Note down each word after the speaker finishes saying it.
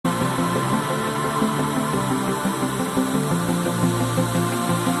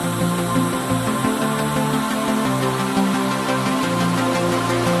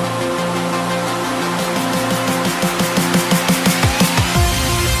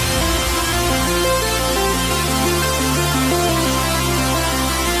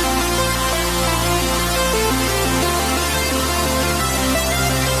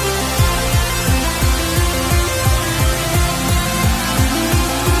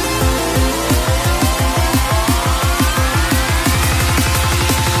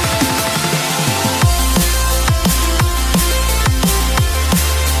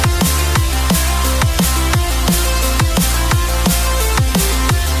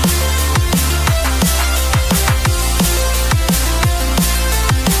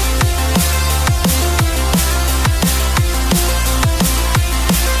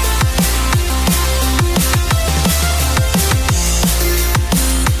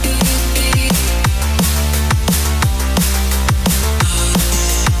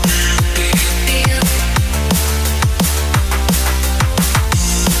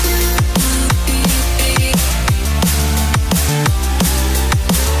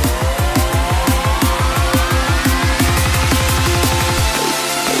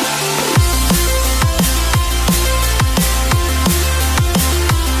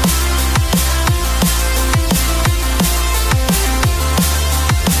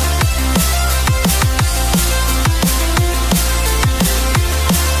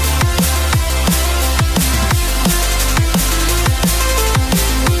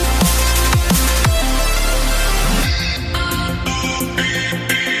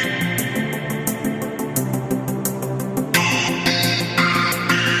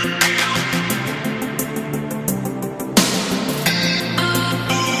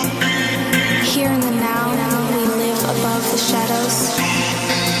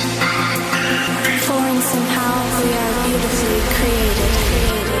Somehow we are beautifully created.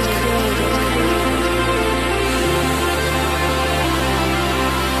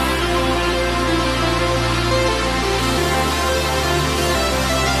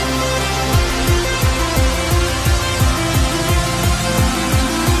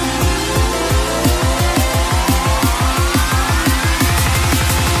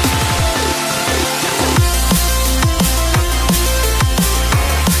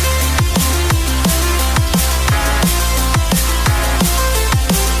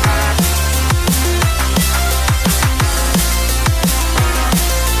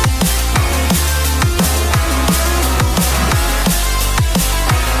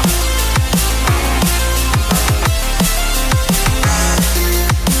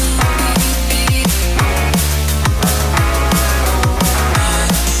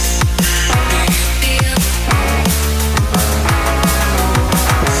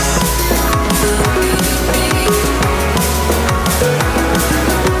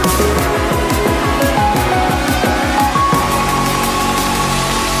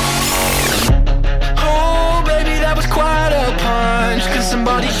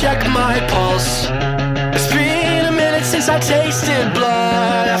 Check my pulse. It's been a minute since I tasted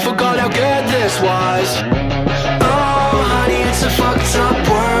blood. I forgot how good this was. Oh, honey, it's a fucked up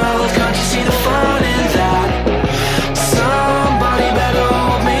world. Can't you see the fun in that? Somebody better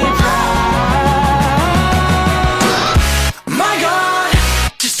hold me back. My God,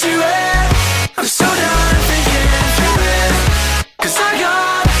 just do it. I'm so done thinking through it. 'Cause I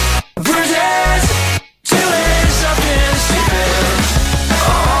got bruises, doing something stupid.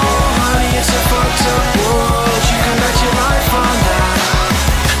 It's a fucked up world. You can bet your life on that.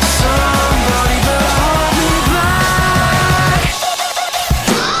 Somebody better hold me back.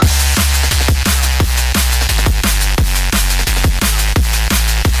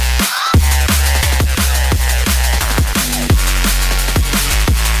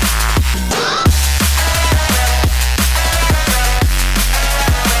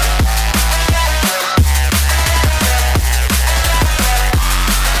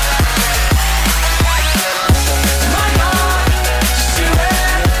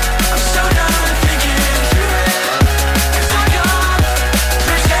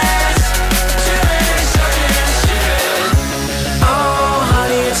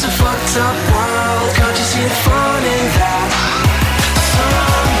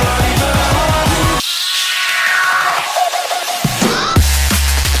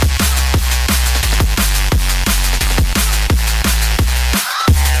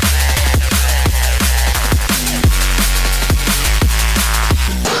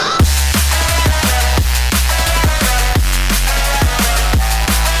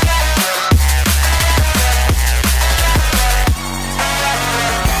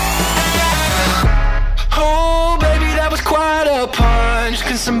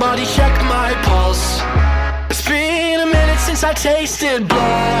 Somebody check my pulse. It's been a minute since I tasted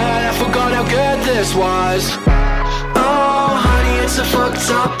blood. I forgot how good this was. Oh, honey, it's a fucked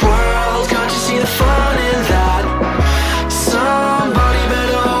up world. Can't you see the fun in that? Somebody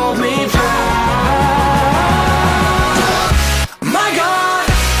better hold me back. My God,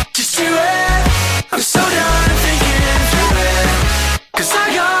 just do it. I'm so done thinking through it. 'Cause I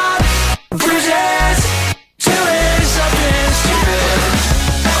got bruises, doing something stupid.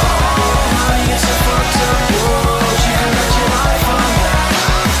 It's a fucked up world. You can bet your life on that.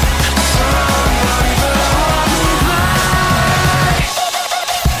 Somebody better hold me back.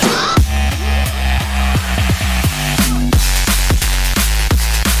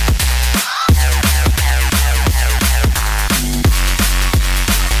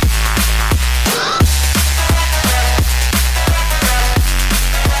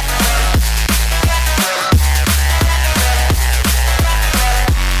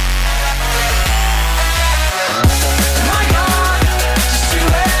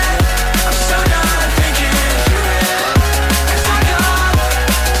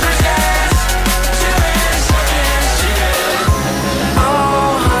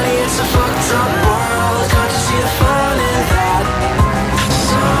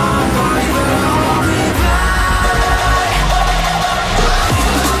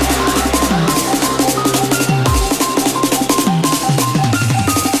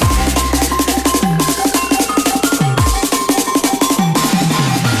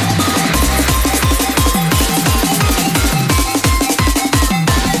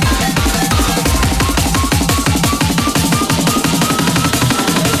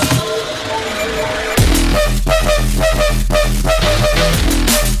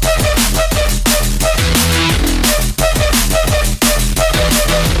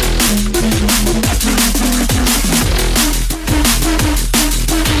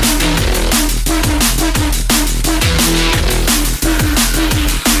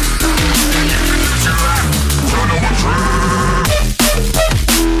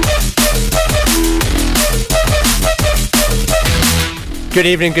 Good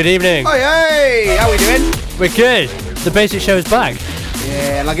evening, good evening. Oh, hey, how we doing? We're good. The Bassix show is back.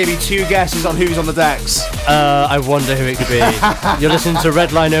 Yeah, and I'll give you two guesses on who's on the decks. I wonder who it could be. You're listening to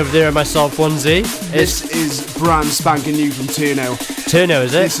RedLine over there and myself, 1Z. This is brand spanking new from Turno. Turno,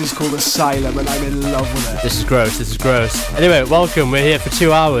 is it? This is called Asylum, and I'm in love with it. This is gross. Anyway, welcome. We're here for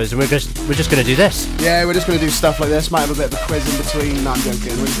 2 hours, and we're just going to do this. Yeah, we're just going to do stuff like this. Might have a bit of a quiz in between. No, I'm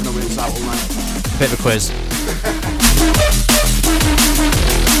joking. We're just going to rinse out all night. Bit of a quiz.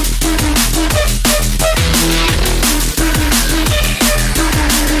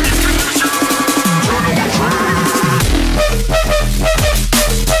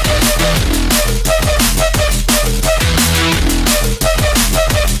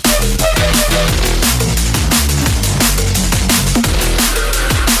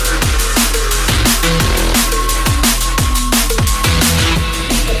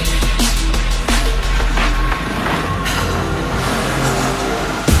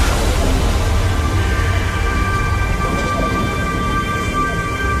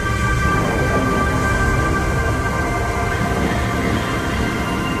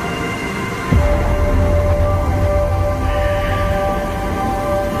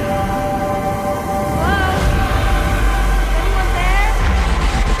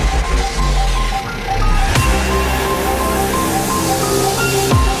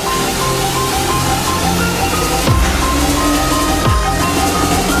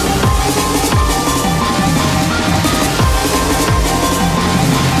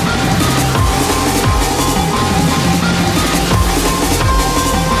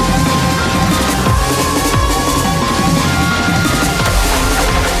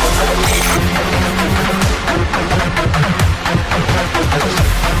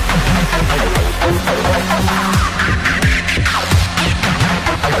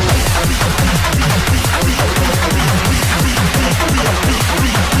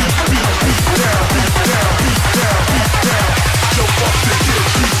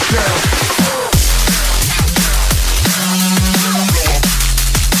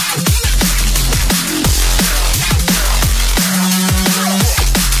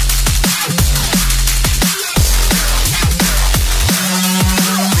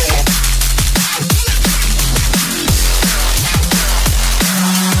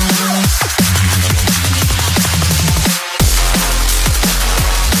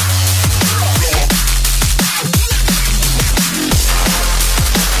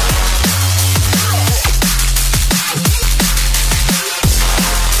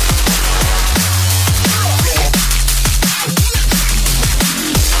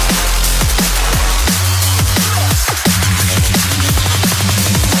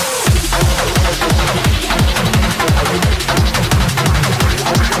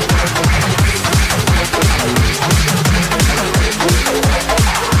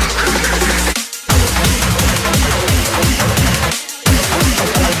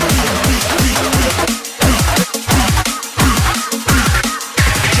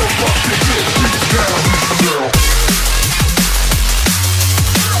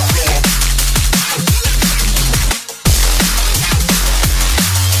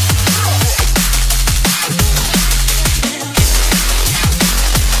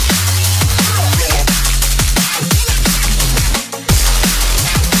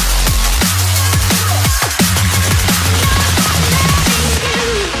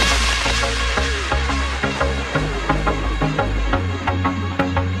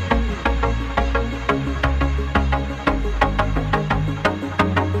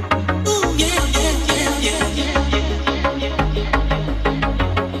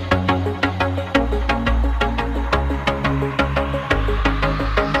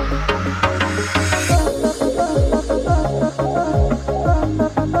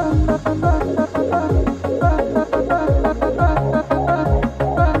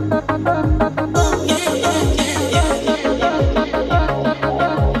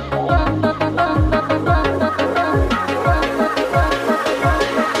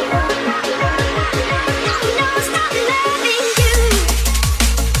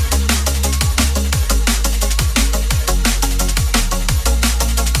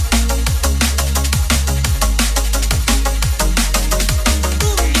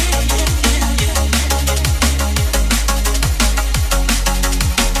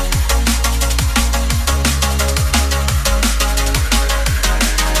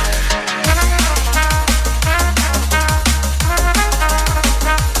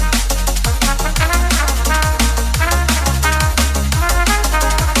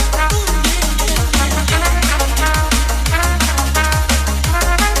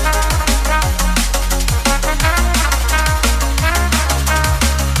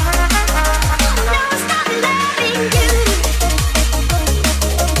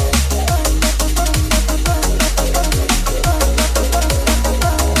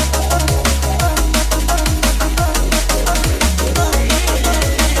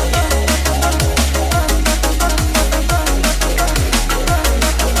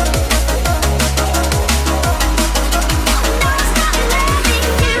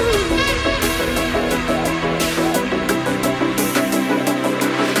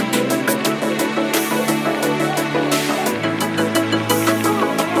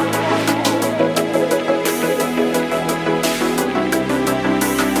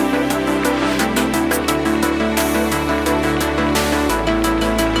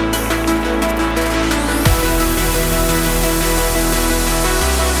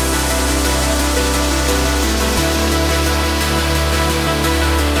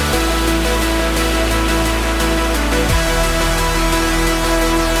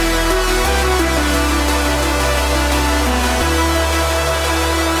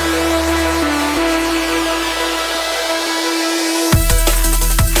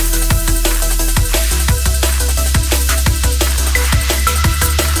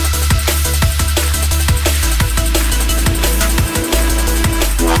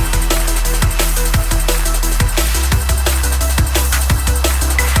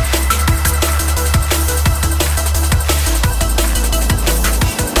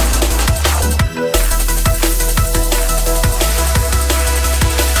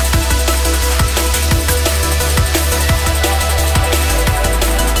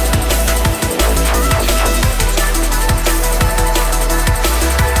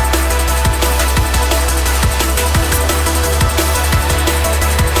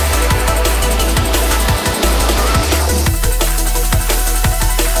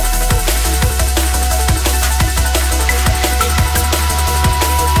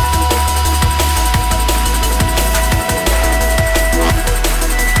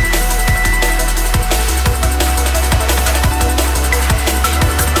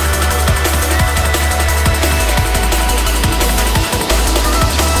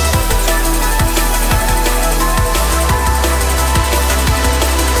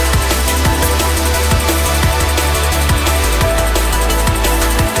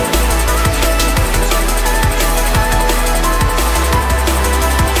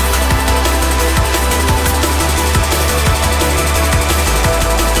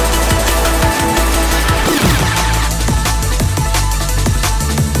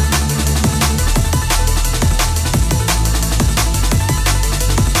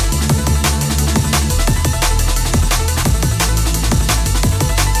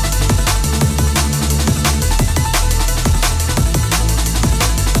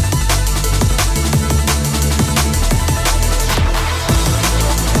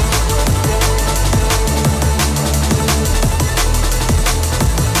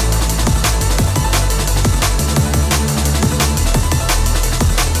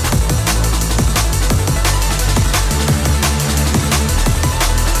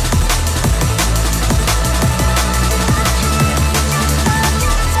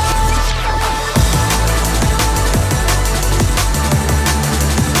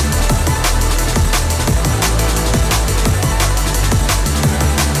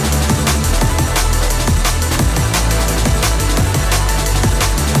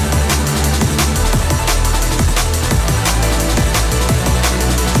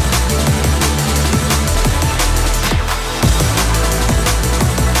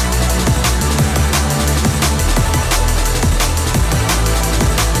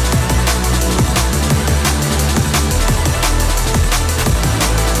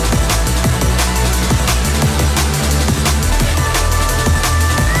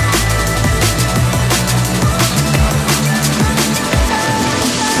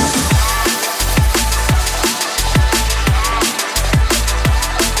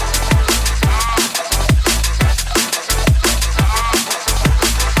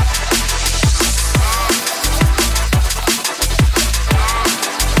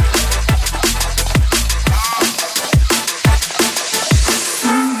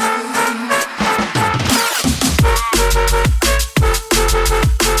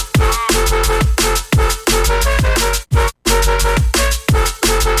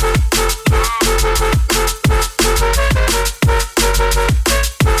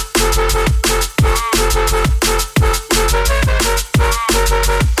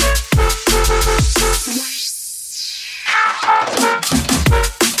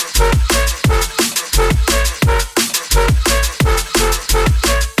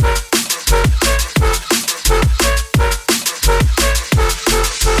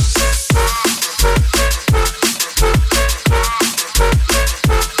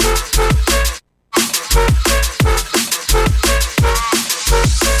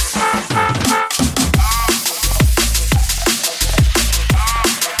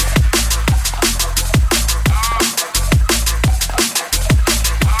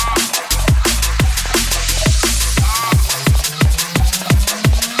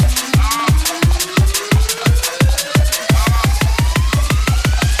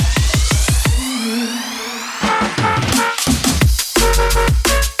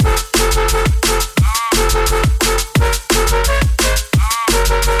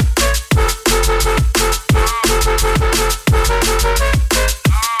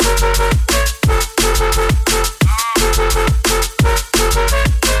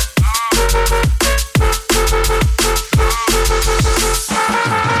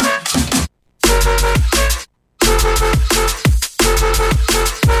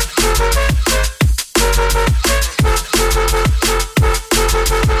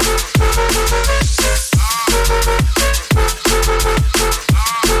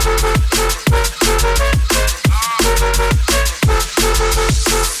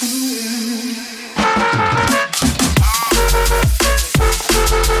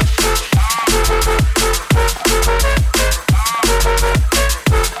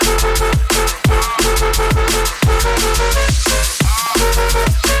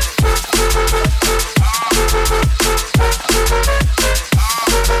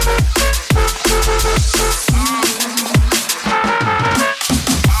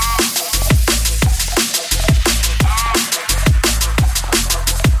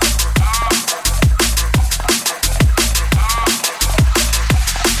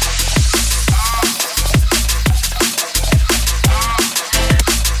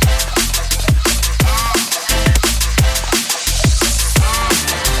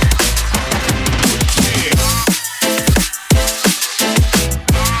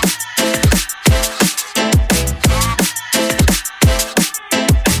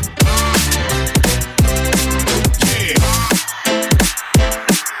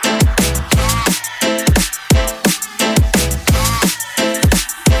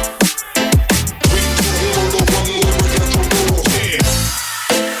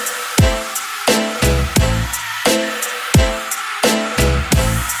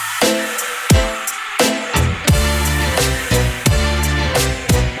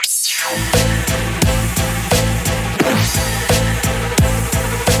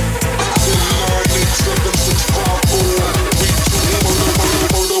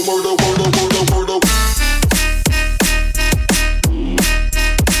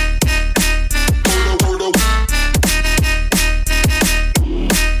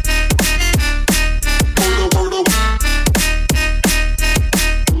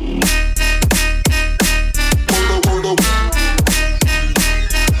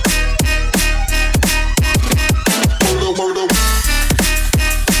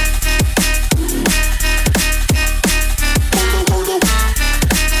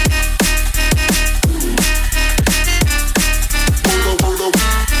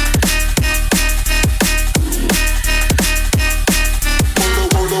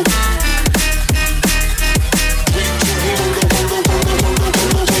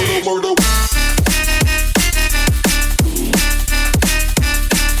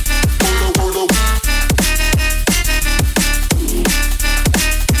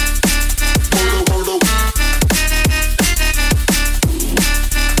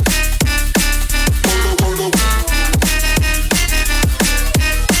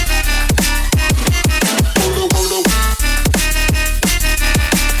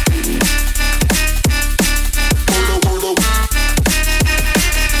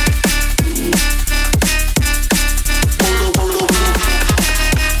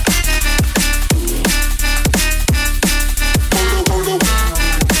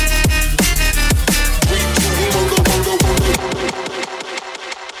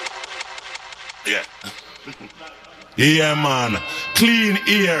 Yeah, man. Clean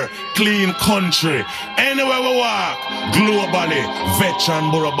air, clean country. Anywhere we walk, globally,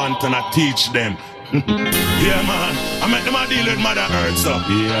 veteran Burabantan, I teach them. Yeah, man. I met them a deal with Mother Earth, so.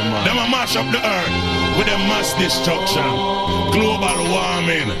 Yeah, man. Them a mash up the earth with them mass destruction. Global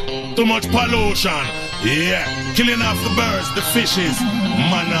warming. Too much pollution. Yeah. Killing off the birds, the fishes,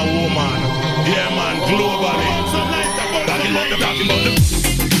 man and woman. Yeah, man. Globally.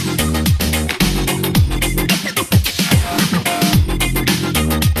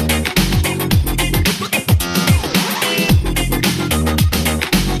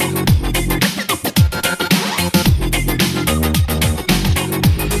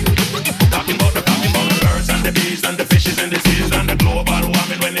 Talking about the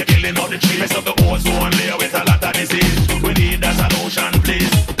mess up the ozone layer with a lot of disease. We need a solution, please.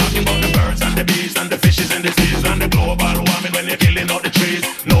 Talking about the birds and the bees and the fishes and the seas and the global warming when you're killing all the trees.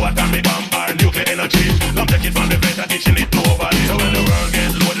 No atomic bomb or nuclear energy. Come take it from the vet and teaching it globally. So when the world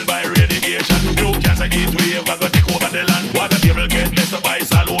gets loaded by radiation, new cancer heat wave are gonna take over the land. Water table get messed up by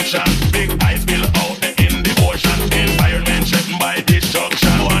solution. Big ice spill out in the ocean. Environment threatened by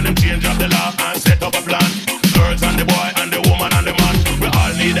destruction. Want them change up the law and set up a plan. Girls and the boy and the woman and the man, we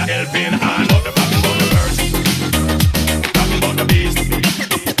all need a helping hand. But the talking about the birds, talking about the bees,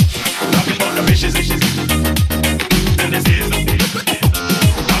 talking about the fishes and the seas.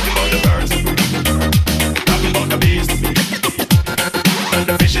 Talking about the birds, talking about the bees and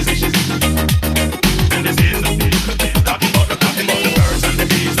the fishes and the seas. Talking about the birds and the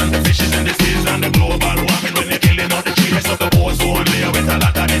bees and the fishes and the seas and the global warming when you're killing all the trees. Mess up the ozone layer with a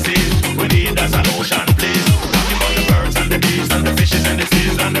lot of disease. We need a solution, please. The bees and the fishes and the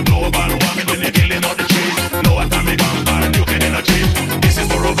seas and the global warming when you're killing all the trees. No atomic bomb or nuclear energy. This is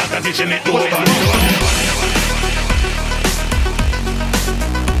for Robert and teaching it globally.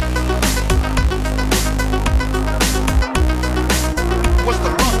 What's the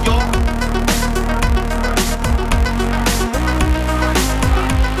rub, y'all?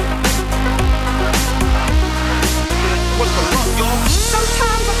 What's the rub, y'all?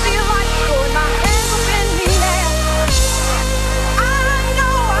 Sometimes I feel like throwing my hands up in the air. I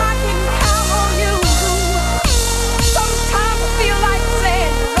know I can count on you. Sometimes I feel like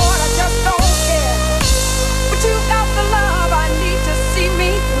saying, Lord, I just don't care. But you got the love I need to see me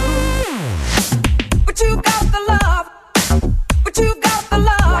through. But you got the love. But you got the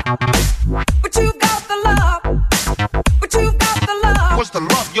love. But you got the love. But you got the love. What's the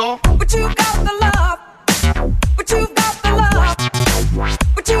love, y'all? But you got the love. But you got the love.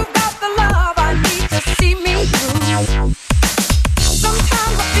 But you got the love I need to see me through.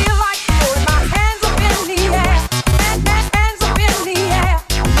 Sometimes I feel like throwing my hands up in the air. Hands up in the air.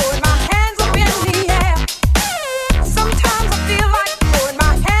 Throwing my hands up in the air. Sometimes I feel like throwing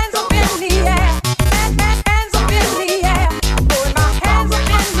my hands up in the air. Hands up in the air. Throwing my hands up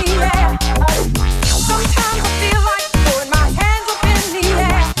in the air. Sometimes I feel like throwing my hands up in the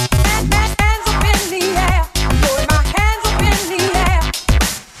air.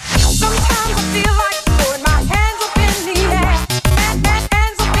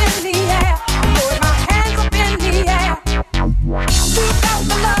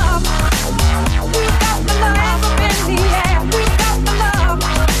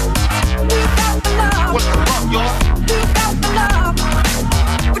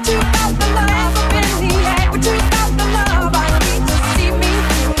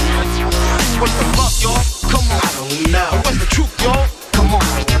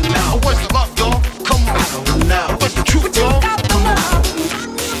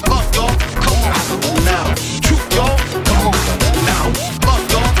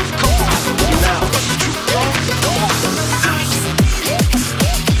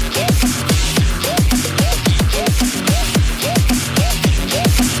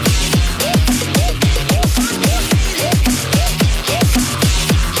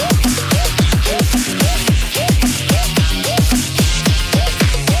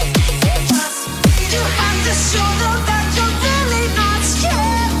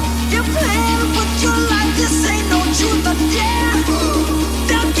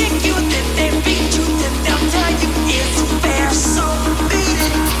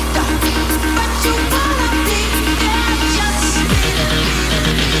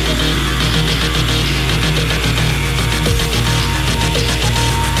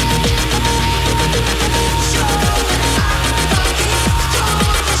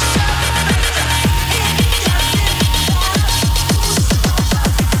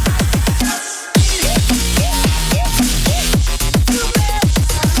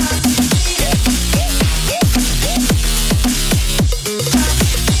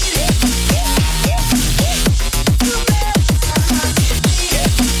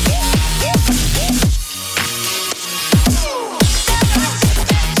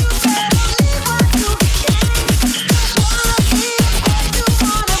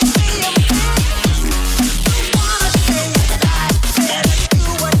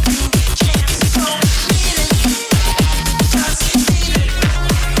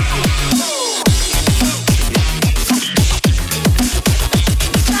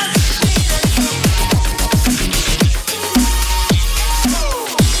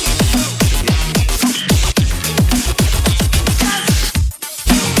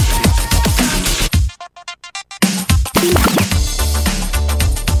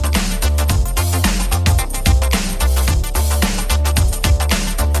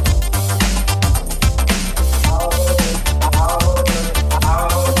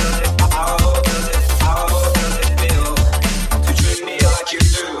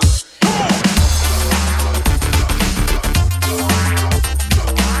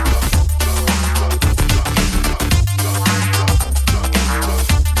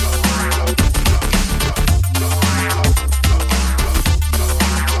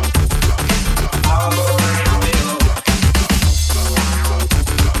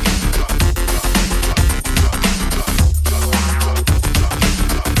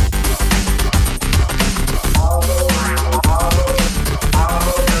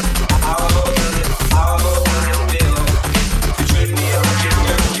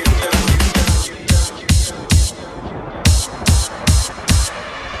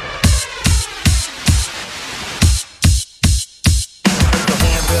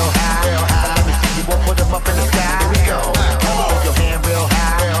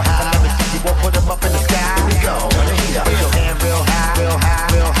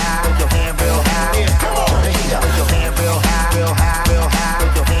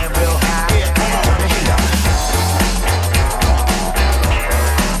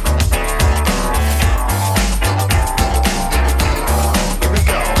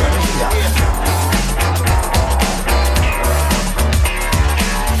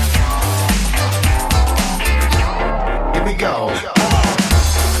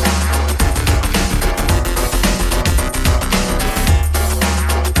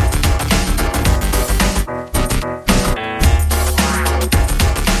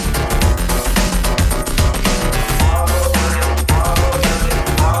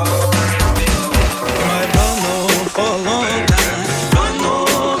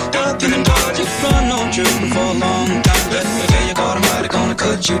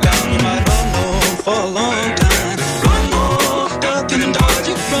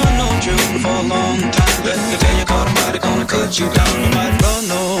 cut you down. You might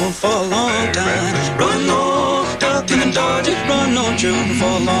run off for a long time. Run off, ducking and dodging. Run on shooting for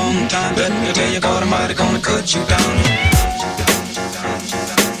a long time. Let me tell you, God Almighty gonna cut you down.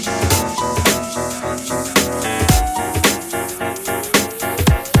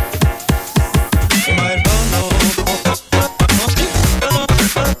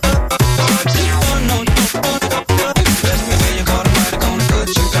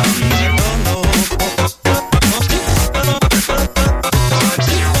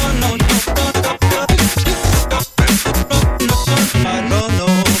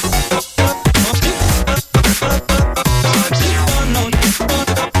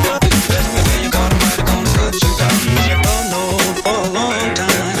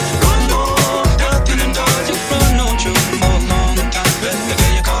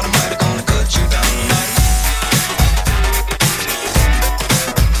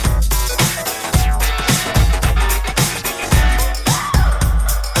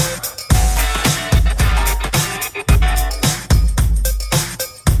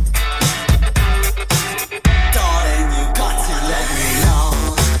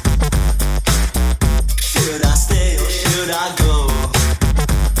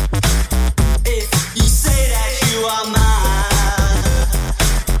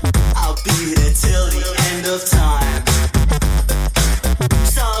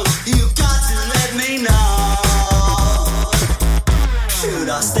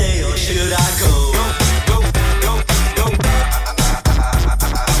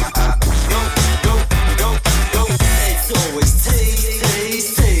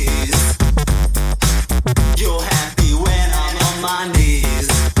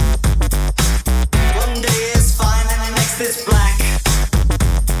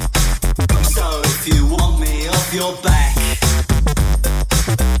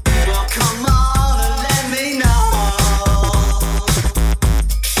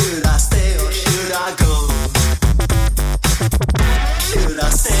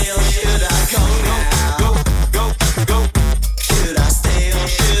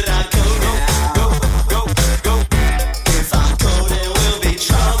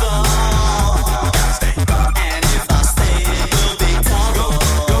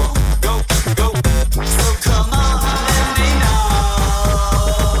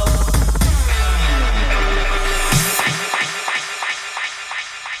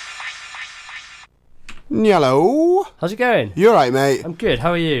 Hello. How's it going? You alright, mate? I'm good.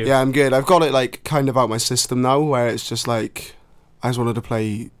 How are you? Yeah, I'm good. I've got it like kind of out my system now, where it's just like I just wanted to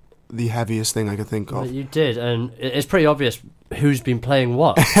play the heaviest thing I could think Well, of. you did, and it's pretty obvious who's been playing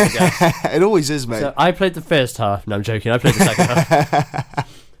what, I guess. It always is, mate. So I played the first half. No, I'm joking. I played the second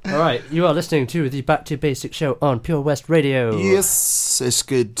half. All right, you are listening to the Back to Basics show on Pure West Radio. Yes, it's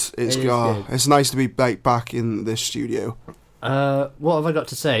good. It's good. It's nice to be like back in this studio. What have I got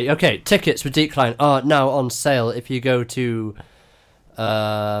to say? Okay, tickets for Decline are now on sale if you go to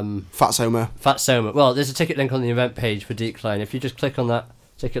Fat Soma. Well, there's a ticket link on the event page for Decline. If you just click on that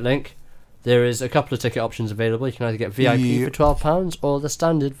ticket link, there is a couple of ticket options available. You can either get VIP for £12 or the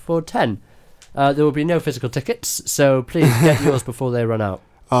standard for $10. There will be no physical tickets, so please get yours before they run out.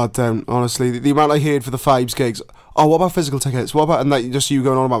 Oh, don't. Honestly, the amount I heard for the Fibes gigs. Oh, what about physical tickets? What about, and like just you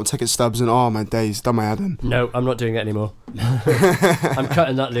going on about ticket stubs and oh my days, done my head in. No, I'm not doing it anymore. I'm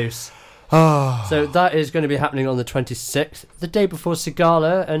cutting that loose. So that is going to be happening on the 26th, the day before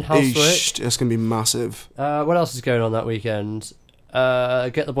Sigala and Housework. It's going to be massive. What else is going on that weekend?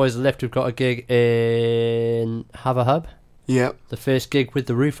 Get the Boys a Lift. We've got a gig in Have a Hub. Yep. The first gig with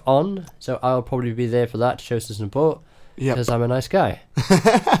the roof on, so I'll probably be there for that to show some support. Yep. Because I'm a nice guy.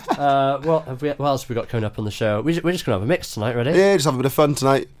 What else have we got coming up on the show? We're just going to have a mix tonight, ready? Yeah, just have a bit of fun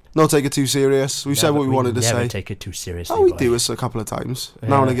tonight. Not take it too serious. We've said what we wanted to say. Never take it too seriously. Oh, we boy. do this a couple of times. Yeah.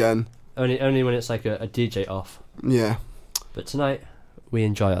 Now and again. Only when it's like a DJ off. Yeah. But tonight, we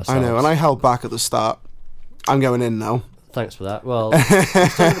enjoy ourselves. I know, and I held back at the start. I'm going in now. Thanks for that. Well, we're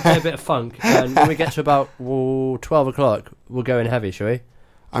still going to play a bit of funk, and when we get to about 12 o'clock, we'll go in heavy, shall we?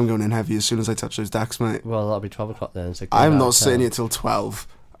 I'm going in heavy as soon as I touch those decks, mate. Well, that'll be 12 o'clock then. So I'm not sitting here till 12.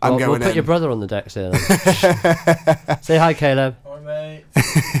 I'm going we'll in. Put your brother on the decks here then. Say hi, Caleb. Hi,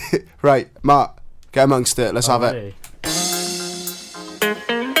 mate. Right, Matt, get amongst it. Let's have it. Ready?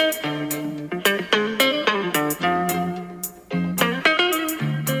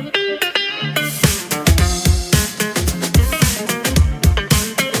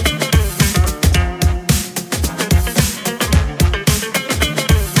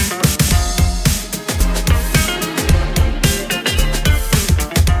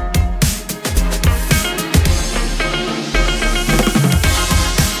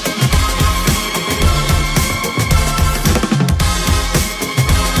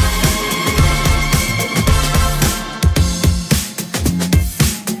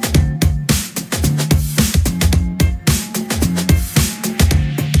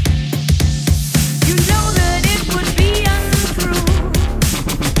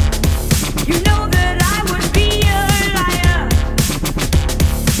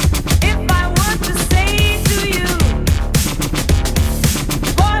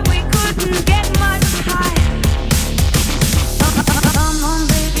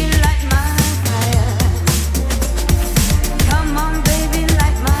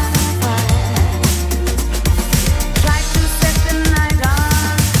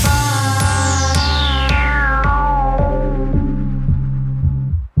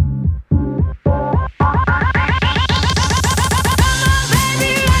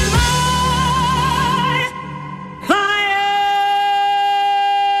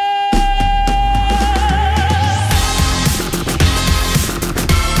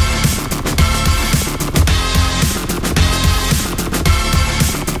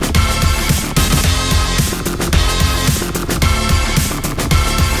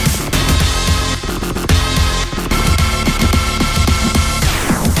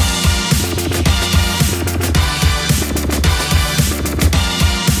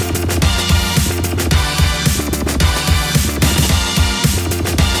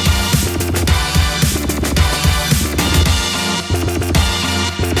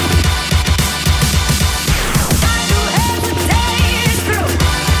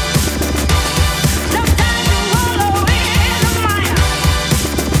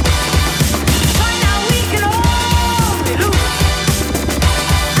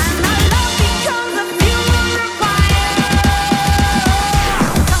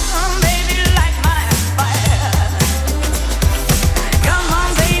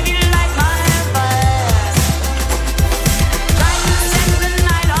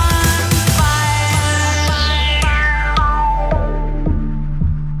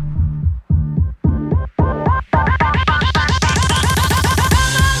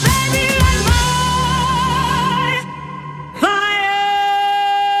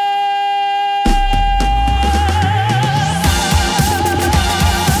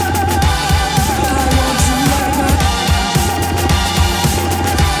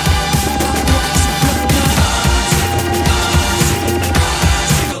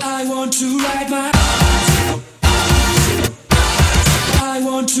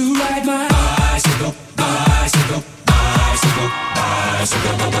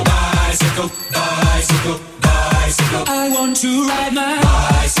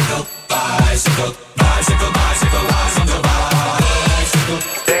 bicycle, bicycle, bicycle, bicycle, bicycle.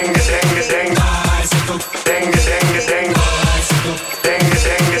 Ding, ding, ding, bicycle, ding, ding, ding, bicycle, ding,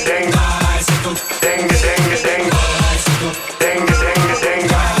 ding, ding, bicycle, ding, ding, ding, bicycle, ding, ding, ding,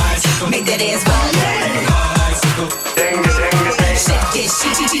 bicycle. Make that ass violate. Bicycle, ding, ding, ding.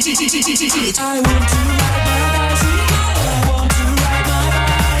 Shake that shit. I want to ride my bicycle. I want to ride my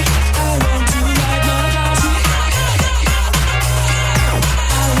bike. I want to ride my bicycle.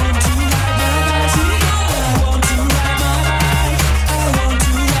 I want to ride my bicycle. I want to ride my bike. I want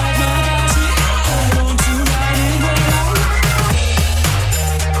to ride my bicycle. I want to ride it where I want.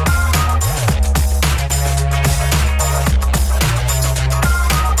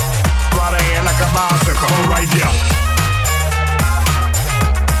 Right here like a bicycle, right here.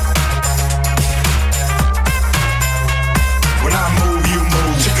 When I move, you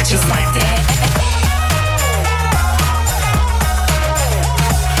move, just like that.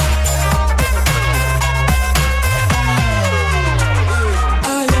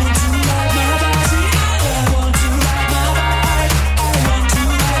 I want to ride my bicycle. I want to ride my bike. I want to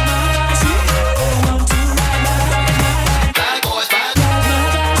ride my bicycle. I want to ride my bike. Bad boys, bad boys. Ride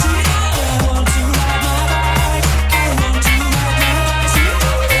my bicycle. I want to ride my bike. I want to ride my bicycle.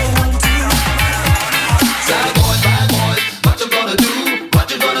 I want to ride my bike. Bad boys, bad boys. What you gonna do? What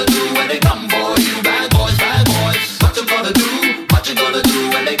you gonna do when they come for you? Bad boys, bad boys. What you gonna do? What you gonna do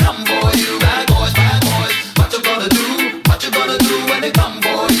when they come for you? Bad boys, bad boys. What you gonna do? What you gonna do when they come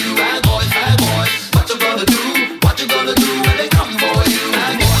for you? Bad boys, bad boys. What you gonna do? What you gonna do when they come for you?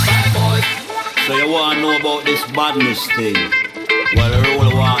 Bad boys, bad boys. So you wanna know about this badness thing? Well, the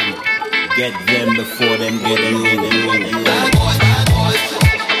rule one, get them before them get you. Bad boys, bad boys.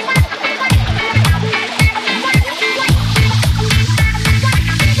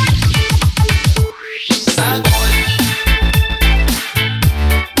 Bad boys.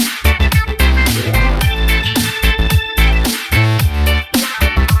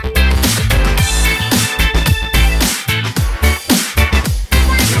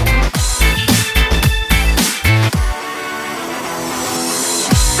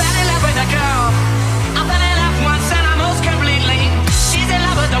 Fell in love with a girl. I fell in love once and I most completely. She's in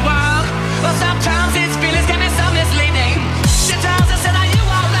love with the world, but sometimes its feelings can be so misleading. She tells us that are you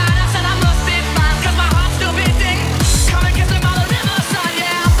alright? I said I must be fine 'cause my heart's still beating. Come and kiss me by the riverside,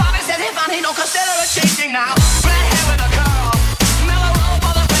 yeah. Bobby said if I need no consider it cheating now. Red hair with a curl, mellow roll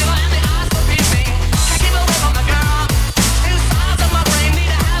for the flavor and the eyes for peeping. Can't keep away from the girl. Two sides of my brain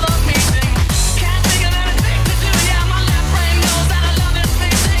need to have a meeting. Can't think of anything to do, yeah. My left brain knows that I love is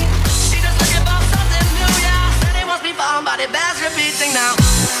fleeting. She just looking for something new, yeah. Said it must be found by the bass repeating now.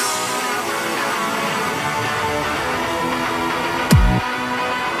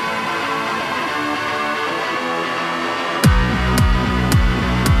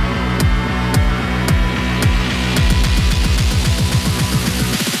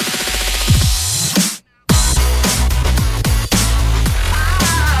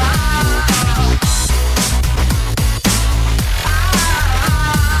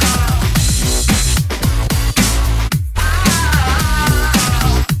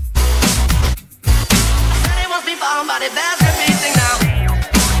 Said it must be found by the bass repeating now.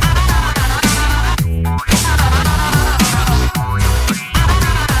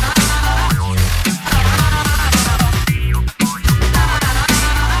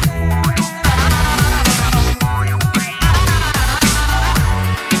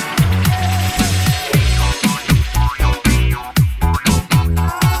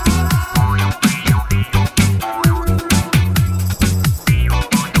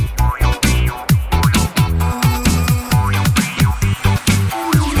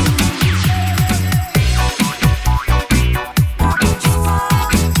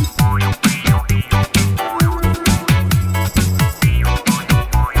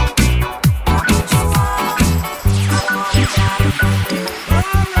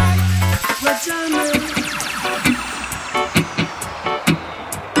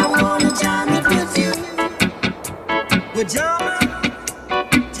 I wanna jam it with you. We're jamming,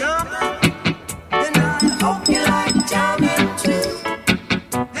 and I hope you like jamming too.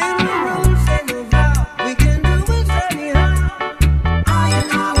 Ain't no rules, ain't no vow. We can do it anyhow. I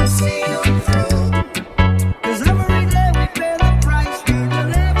will see you through. 'Cause every day we pay the price. We will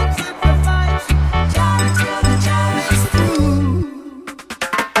live and sacrifice. Jam it till the jam is through.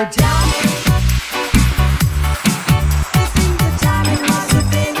 We're jamming. You think the jamming was a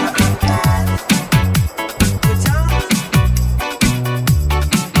thing of the past. We're jamming.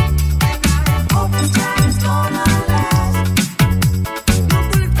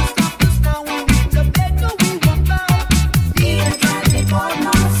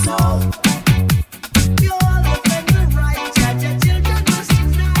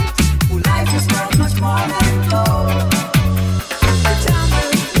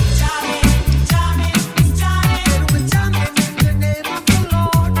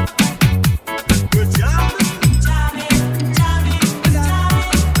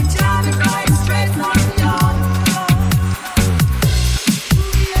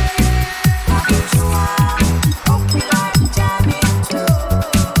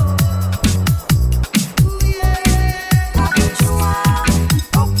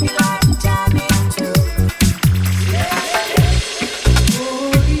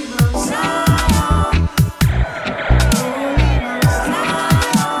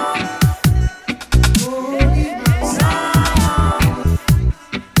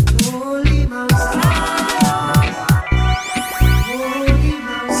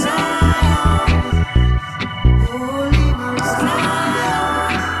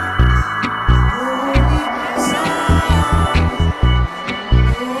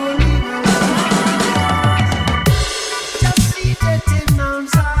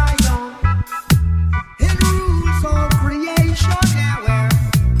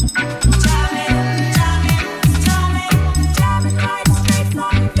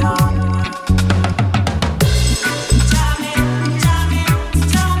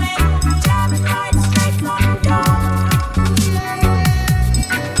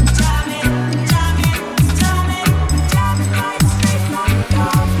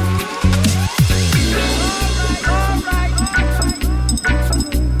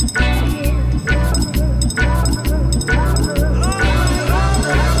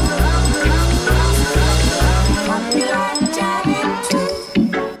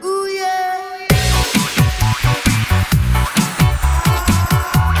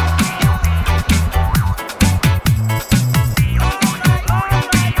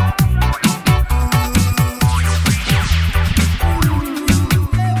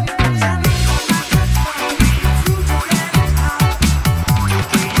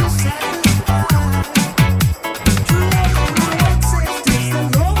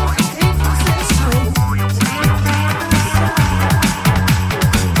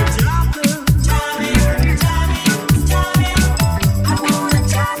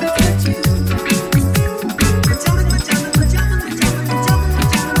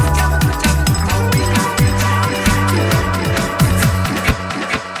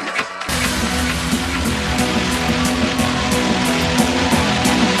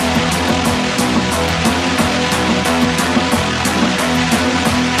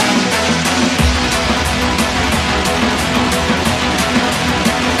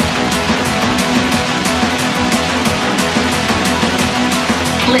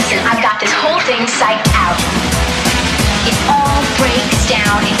 psyched out. It all breaks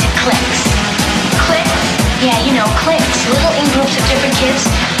down into clicks. Clicks? Yeah, you know, clicks. Little in-groups of different kids.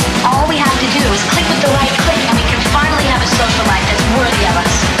 All we have to do is click with the right click and we can finally have a social life that's worthy of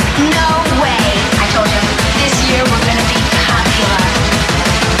us. No way, I told you. This year we're gonna be popular.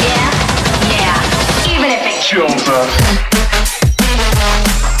 Yeah? Yeah. Even if it kills us.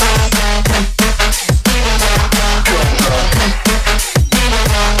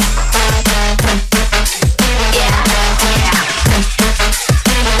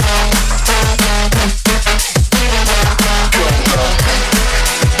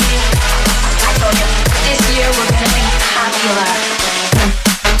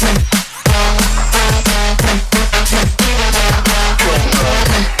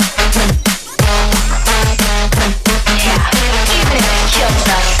 Yeah.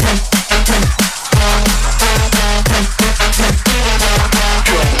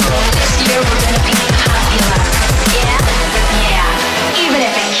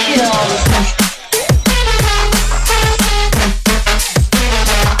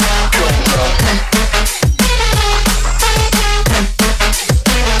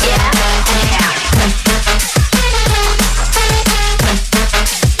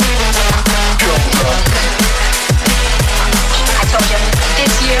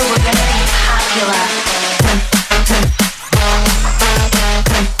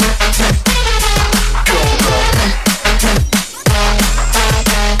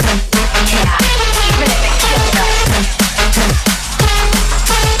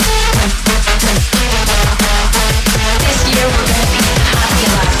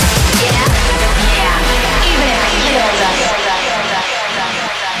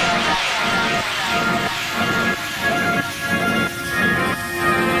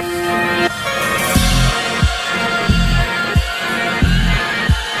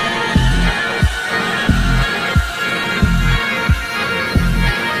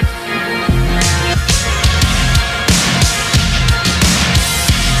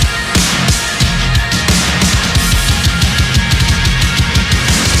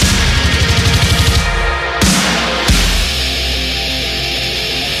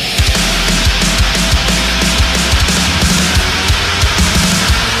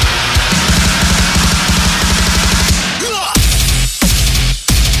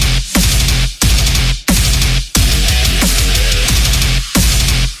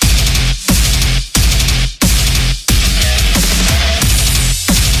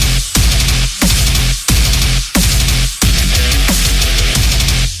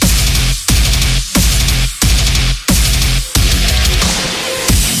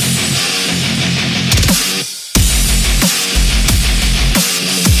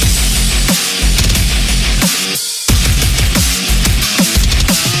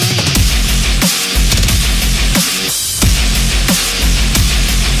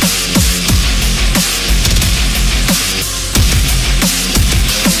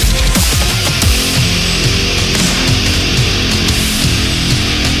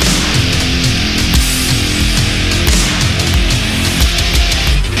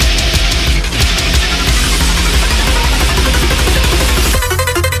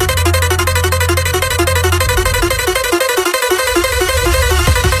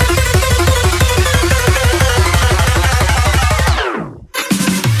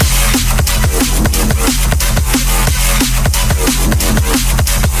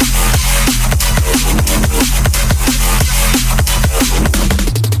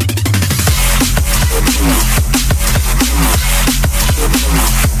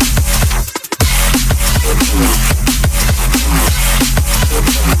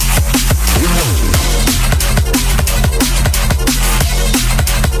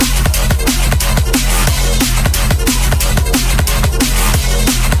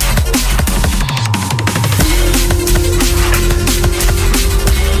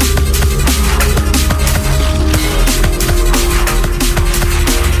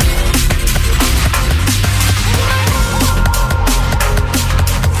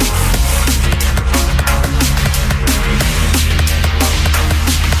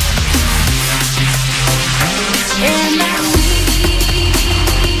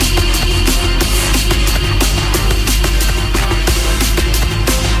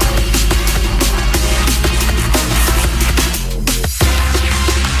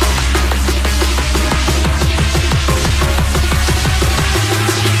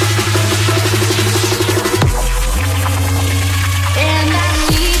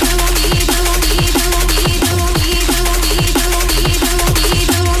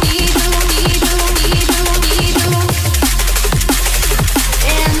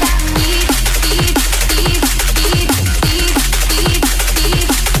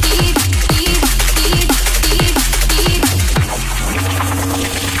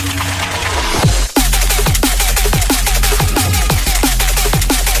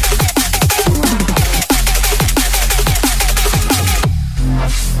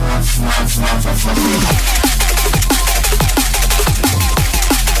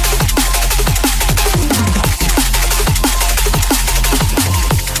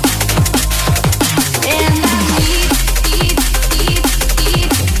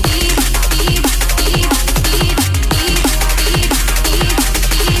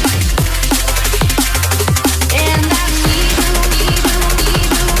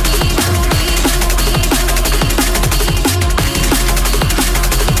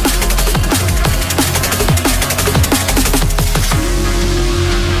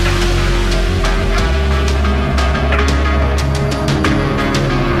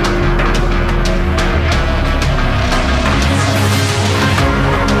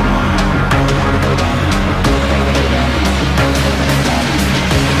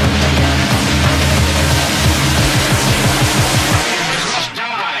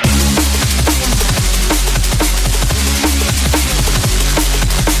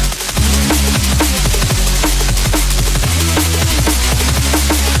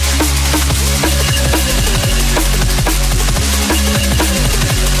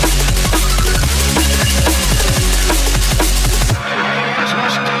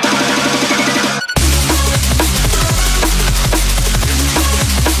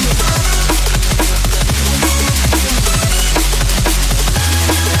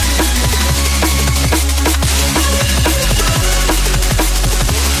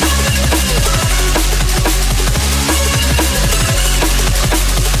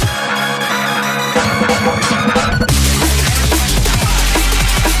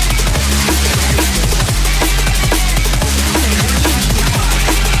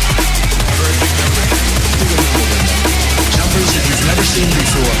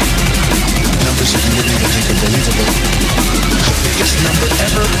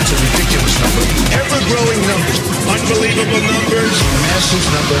 unbelievable numbers. Massive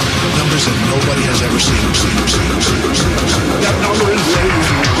numbers that nobody has ever seen. That number is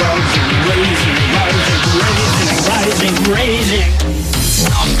raising.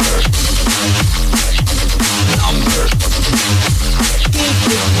 Number.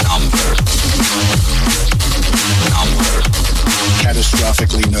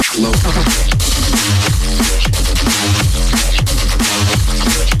 Catastrophically low.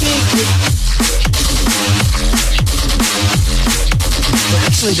 But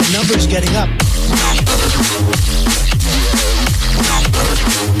actually, the number's getting up.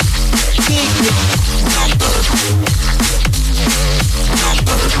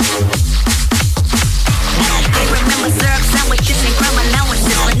 I remember syrup sandwiches and crime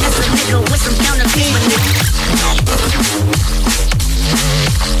allowances. Vanessa nigga with some counterfeit.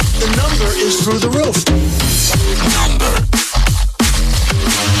 The number is through the roof.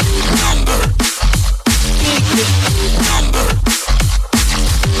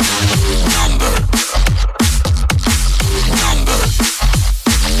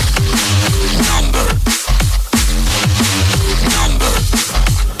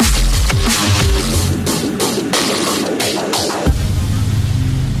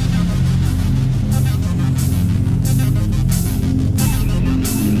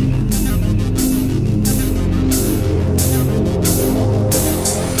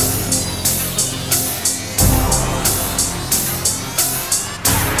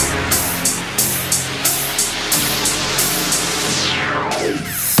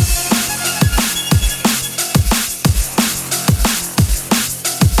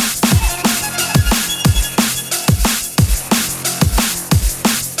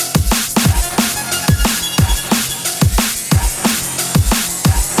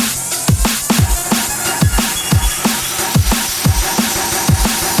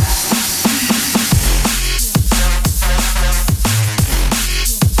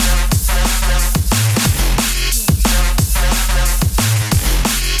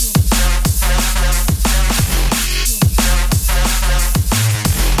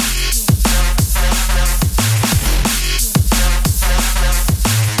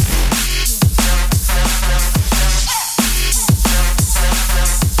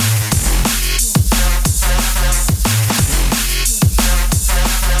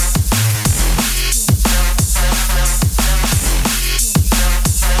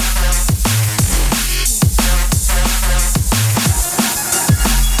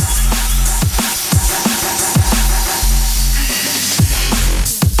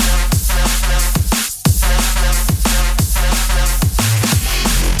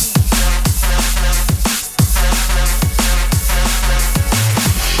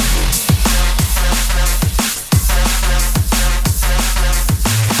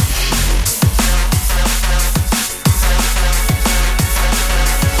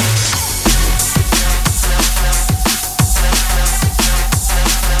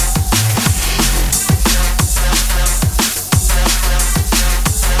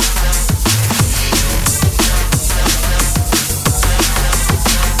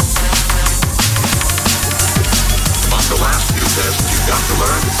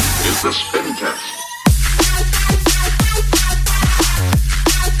 The spin test.